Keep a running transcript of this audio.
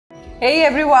Hey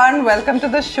everyone, welcome to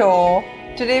the show.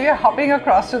 Today we are hopping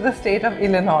across to the state of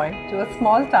Illinois to a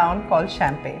small town called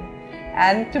Champaign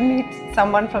and to meet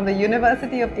someone from the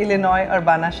University of Illinois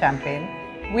Urbana Champaign.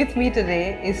 With me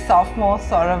today is sophomore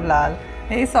Saurav Lall.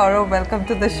 Hey Saurav, welcome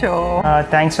to the show.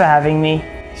 Thanks for having me.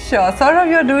 Sure. Saurav,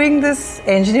 you're doing this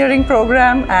engineering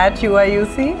program at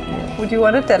UIUC. Yeah. Would you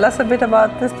want to tell us a bit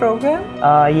about this program?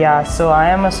 Yeah, so I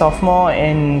am a sophomore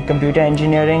in computer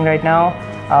engineering right now.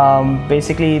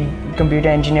 Basically, computer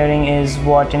engineering is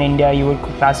what in India you would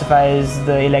classify as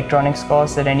the electronics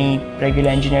course at any regular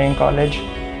engineering college.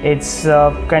 It's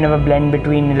kind of a blend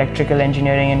between electrical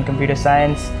engineering and computer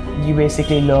science. You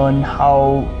basically learn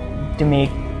how to make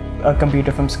a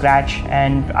computer from scratch,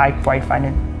 and I quite find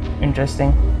it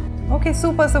interesting. Okay,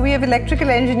 super. So we have electrical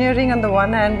engineering on the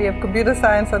one hand, we have computer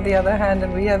science on the other hand,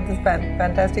 and we have this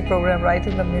fantastic program right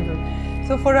in the middle.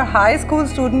 So for a high school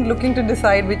student looking to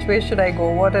decide which way should I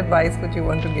go, what advice would you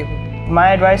want to give me?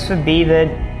 My advice would be that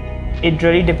it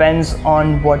really depends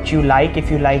on what you like. If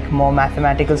you like more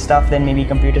mathematical stuff, then maybe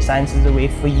computer science is the way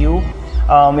for you.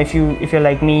 If you're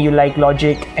like me, you like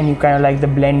logic and you kind of like the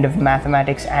blend of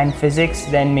mathematics and physics,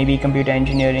 then maybe computer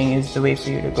engineering is the way for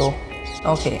you to go.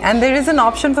 Okay, and there is an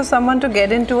option for someone to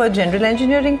get into a general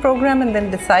engineering program and then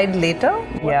decide later?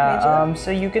 Yeah,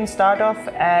 so you can start off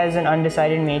as an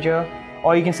undecided major,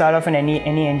 or you can start off in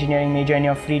any engineering major, and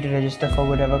you're free to register for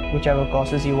whichever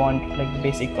courses you want, like the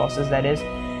basic courses that is.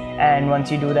 And once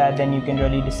you do that, then you can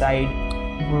really decide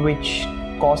which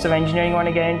course of engineering you want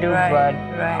to get into. But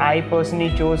I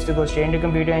personally chose to go straight into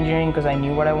computer engineering because I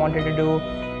knew what I wanted to do,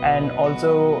 and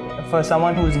also for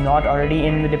someone who's not already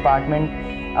in the department,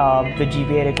 the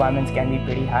GPA requirements can be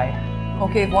pretty high.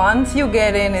 Okay, once you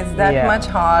get in, it's that much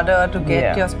harder to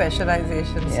get your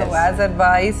specialization. Yes. So as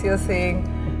advice, you're saying,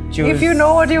 if you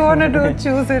know what you want to do,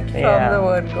 choose it from the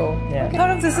word go. Yeah. Okay. Sort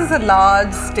of, this is a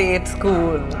large state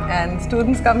school, and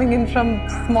students coming in from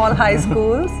small high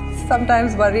schools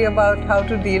sometimes worry about how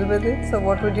to deal with it. So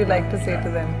what would you like to say to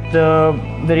them?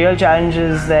 The real challenge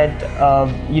is that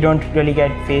you don't really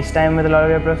get face time with a lot of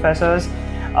your professors.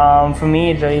 For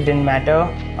me, it really didn't matter,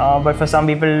 but for some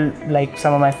people, like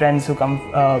some of my friends who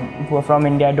are from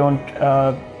India,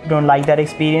 don't like that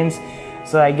experience.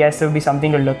 So I guess it would be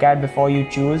something to look at before you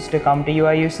choose to come to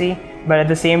UIUC. But at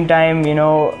the same time, you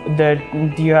know,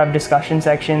 you have discussion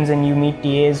sections and you meet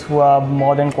TAs who are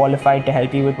more than qualified to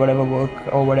help you with whatever work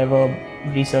or whatever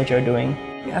research you're doing.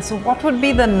 Yeah. So what would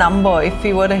be the number if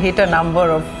we were to hit a number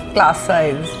of class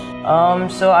size?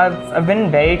 So I've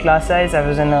been very class size. I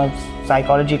was in a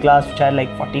psychology class which had like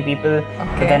 40 people. Okay.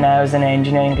 But then I was in an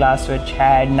engineering class which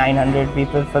had 900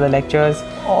 people for the lectures.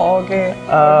 Oh, okay.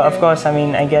 Of course, I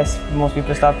mean, I guess most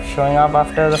people stop showing up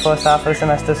after the first half of the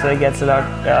semester, so it gets a lot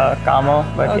calmer,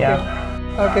 but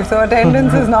yeah. Okay, so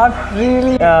attendance is not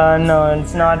really... No,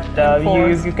 it's not.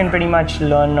 You can pretty much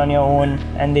learn on your own,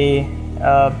 and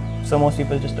so most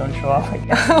people just don't show up, I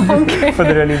guess, for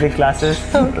the really big classes.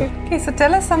 Okay, so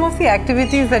tell us some of the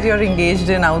activities that you're engaged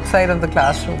in outside of the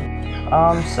classroom.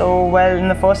 Well, in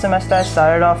the first semester I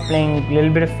started off playing a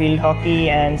little bit of field hockey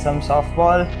and some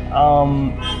softball.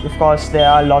 Of course, there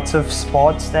are lots of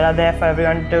sports that are there for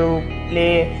everyone to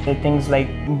play. There are things like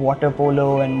water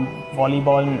polo and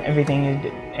volleyball and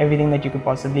everything that you could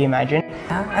possibly imagine.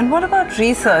 And what about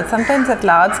research? Sometimes at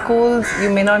large schools you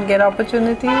may not get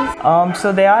opportunities. So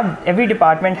every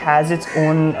department has its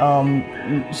own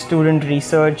student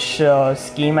research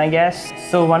scheme, I guess.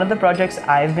 So one of the projects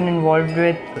I've been involved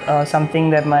with, something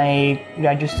that my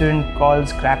graduate student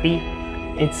calls Crappy.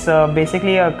 It's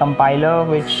basically a compiler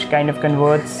which kind of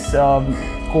converts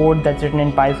code that's written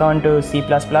in Python to C++.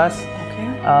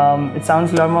 It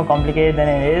sounds a lot more complicated than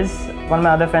it is. One of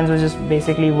my other friends was just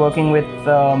basically working with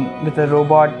a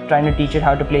robot, trying to teach it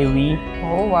how to play Wii.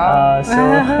 Oh wow!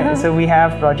 So we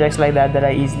have projects like that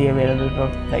are easily available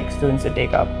for like students to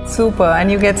take up. Super,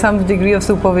 and you get some degree of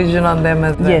supervision on them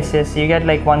as well. Yes, you get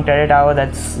like 1 credit hour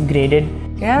that's graded.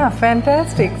 Yeah,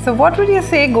 fantastic. So what would you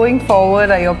say going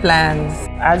forward are your plans?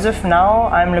 As of now,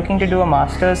 I'm looking to do a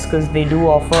master's because they do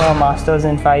offer a master's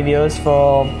in 5 years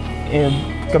for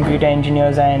computer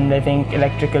engineers and I think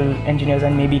electrical engineers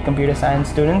and maybe computer science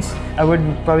students. I would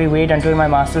probably wait until my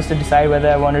master's to decide whether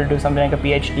I wanted to do something like a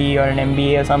PhD or an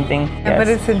MBA or something. Yeah, but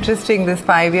it's interesting, this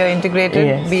 5-year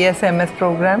integrated BSMS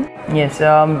program. Yes,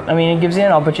 I mean, it gives you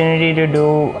an opportunity to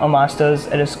do a master's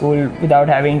at a school without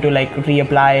having to like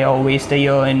reapply or waste a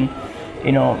year in,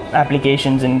 you know,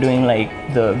 applications and doing like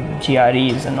the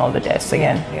GREs and all the tests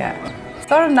again. Yeah.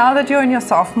 So now that you're in your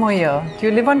sophomore year, do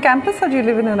you live on campus or do you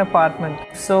live in an apartment?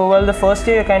 So, well, the first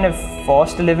year you're kind of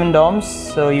forced to live in dorms,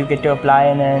 so you get to apply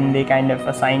and then they kind of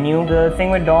assign you. The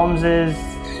thing with dorms is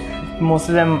most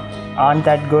of them aren't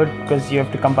that good because you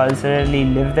have to compulsorily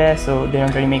live there, so they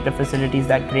don't really make the facilities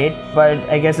that great. But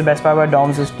I guess the best part about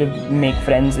dorms is to make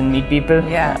friends and meet people.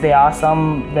 Yeah. There are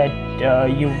some that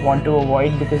you want to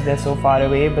avoid because they're so far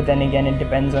away, but then again it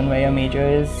depends on where your major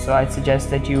is. So I'd suggest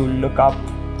that you look up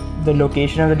the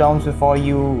location of the dorms before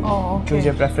you choose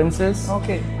your preferences.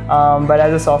 Okay. But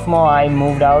as a sophomore, I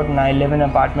moved out and I live in an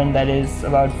apartment that is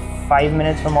about 5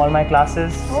 minutes from all my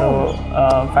classes. So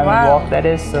 5-minute walk that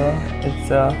is. So it's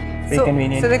pretty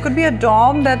convenient. So there could be a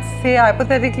dorm that's, say,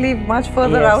 hypothetically much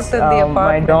further out than the apartment.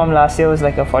 My dorm last year was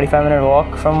like a 45-minute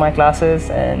walk from my classes,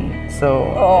 and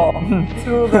so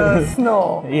through the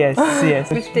snow. Yes.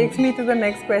 Which takes me to the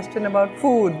next question about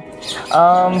food.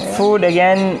 Food,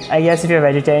 again, I guess if you're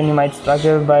vegetarian you might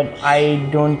struggle, but I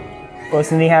don't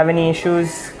personally have any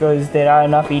issues because there are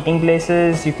enough eating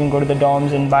places. You can go to the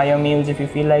dorms and buy your meals if you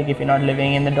feel like, if you're not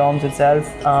living in the dorms itself.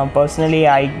 Personally,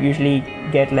 I usually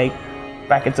get like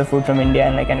packets of food from India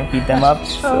and like kind of heat them up.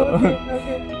 So. Okay.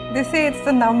 They say it's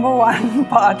the #1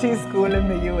 party school in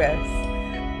the US.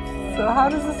 So how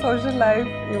does the social life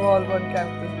evolve on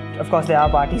campus? Of course, there are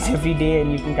parties every day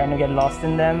and you can kind of get lost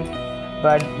in them.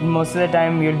 But most of the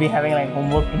time you'll be having like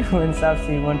homework to do and stuff,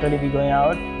 so you won't really be going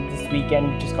out. This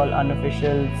weekend, which is called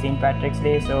unofficial St. Patrick's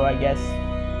Day, so I guess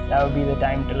that would be the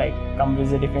time to like come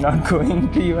visit if you're not going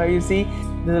to UIUC.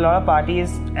 There's a lot of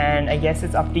parties, and I guess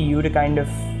it's up to you to kind of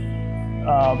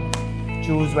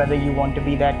choose whether you want to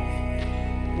be that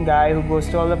guy who goes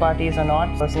to all the parties or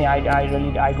not. Personally,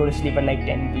 I go to sleep at like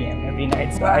 10 p.m. every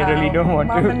night, so I really don't want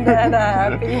Mom to. and Dad are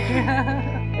happy.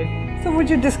 So would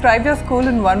you describe your school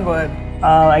in one word?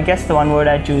 I guess the one word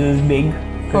I choose is big,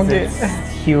 because it's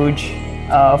huge.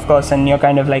 Of course, and you're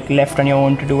kind of like left on your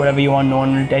own to do whatever you want. No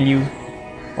one will tell you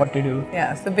what to do.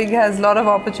 Yeah, so big has a lot of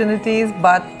opportunities,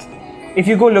 but if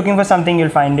you go looking for something, you'll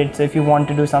find it. So if you want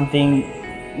to do something,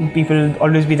 people will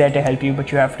always be there to help you, but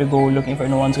you have to go looking for it.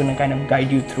 No one's going to kind of guide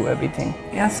you through everything.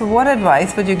 Yeah, so what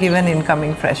advice would you give an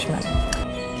incoming freshman?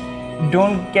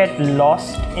 Don't get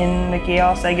lost in the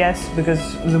chaos, I guess,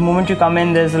 because the moment you come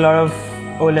in, there's a lot of,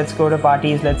 let's go to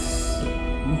parties, let's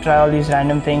try all these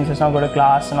random things, let's not go to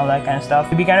class and all that kind of stuff.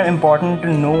 It'd be kind of important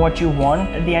to know what you want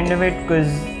at the end of it, because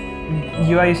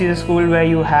UIUC is a school where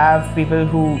you have people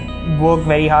who work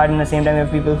very hard, and at the same time you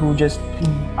have people who just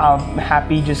are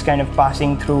happy just kind of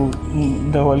passing through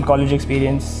the whole college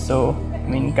experience. So, I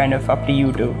mean, kind of up to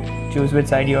you to choose which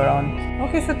side you're on.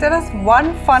 Okay, so tell us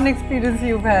one fun experience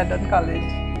you've had on college.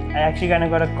 I actually kind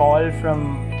of got a call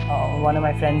from one of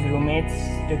my friend's roommates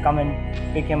to come and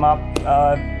pick him up.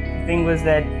 The thing was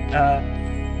that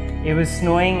it was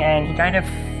snowing, and he kind of,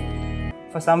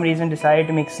 for some reason, decided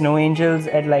to make snow angels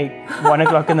at like 1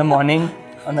 o'clock in the morning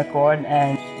on the quad,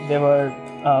 and there were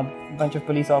a bunch of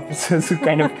police officers who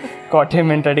kind of caught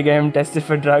him and tried to get him tested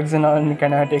for drugs and all, and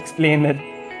kind of had to explain that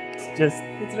it's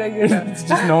regular. It's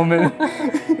just normal.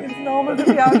 It's normal to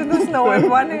be out in the snow at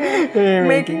 1 a.m.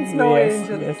 making snow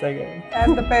angels. Yes, I guess.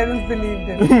 And the parents believed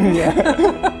it.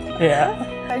 Yeah.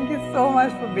 Thank you so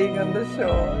much for being on the show.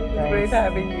 It was great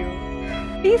having you.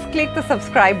 Please click the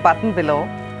subscribe button below.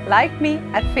 Like me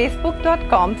at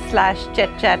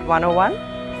facebook.com/ChetChat101.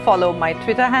 Follow my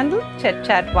Twitter handle,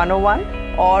 ChetChat101,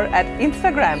 or at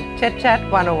Instagram,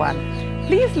 ChetChat101.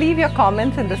 Please leave your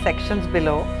comments in the sections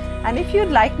below. And if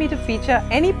you'd like me to feature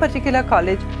any particular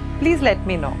college, please let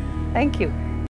me know. Thank you.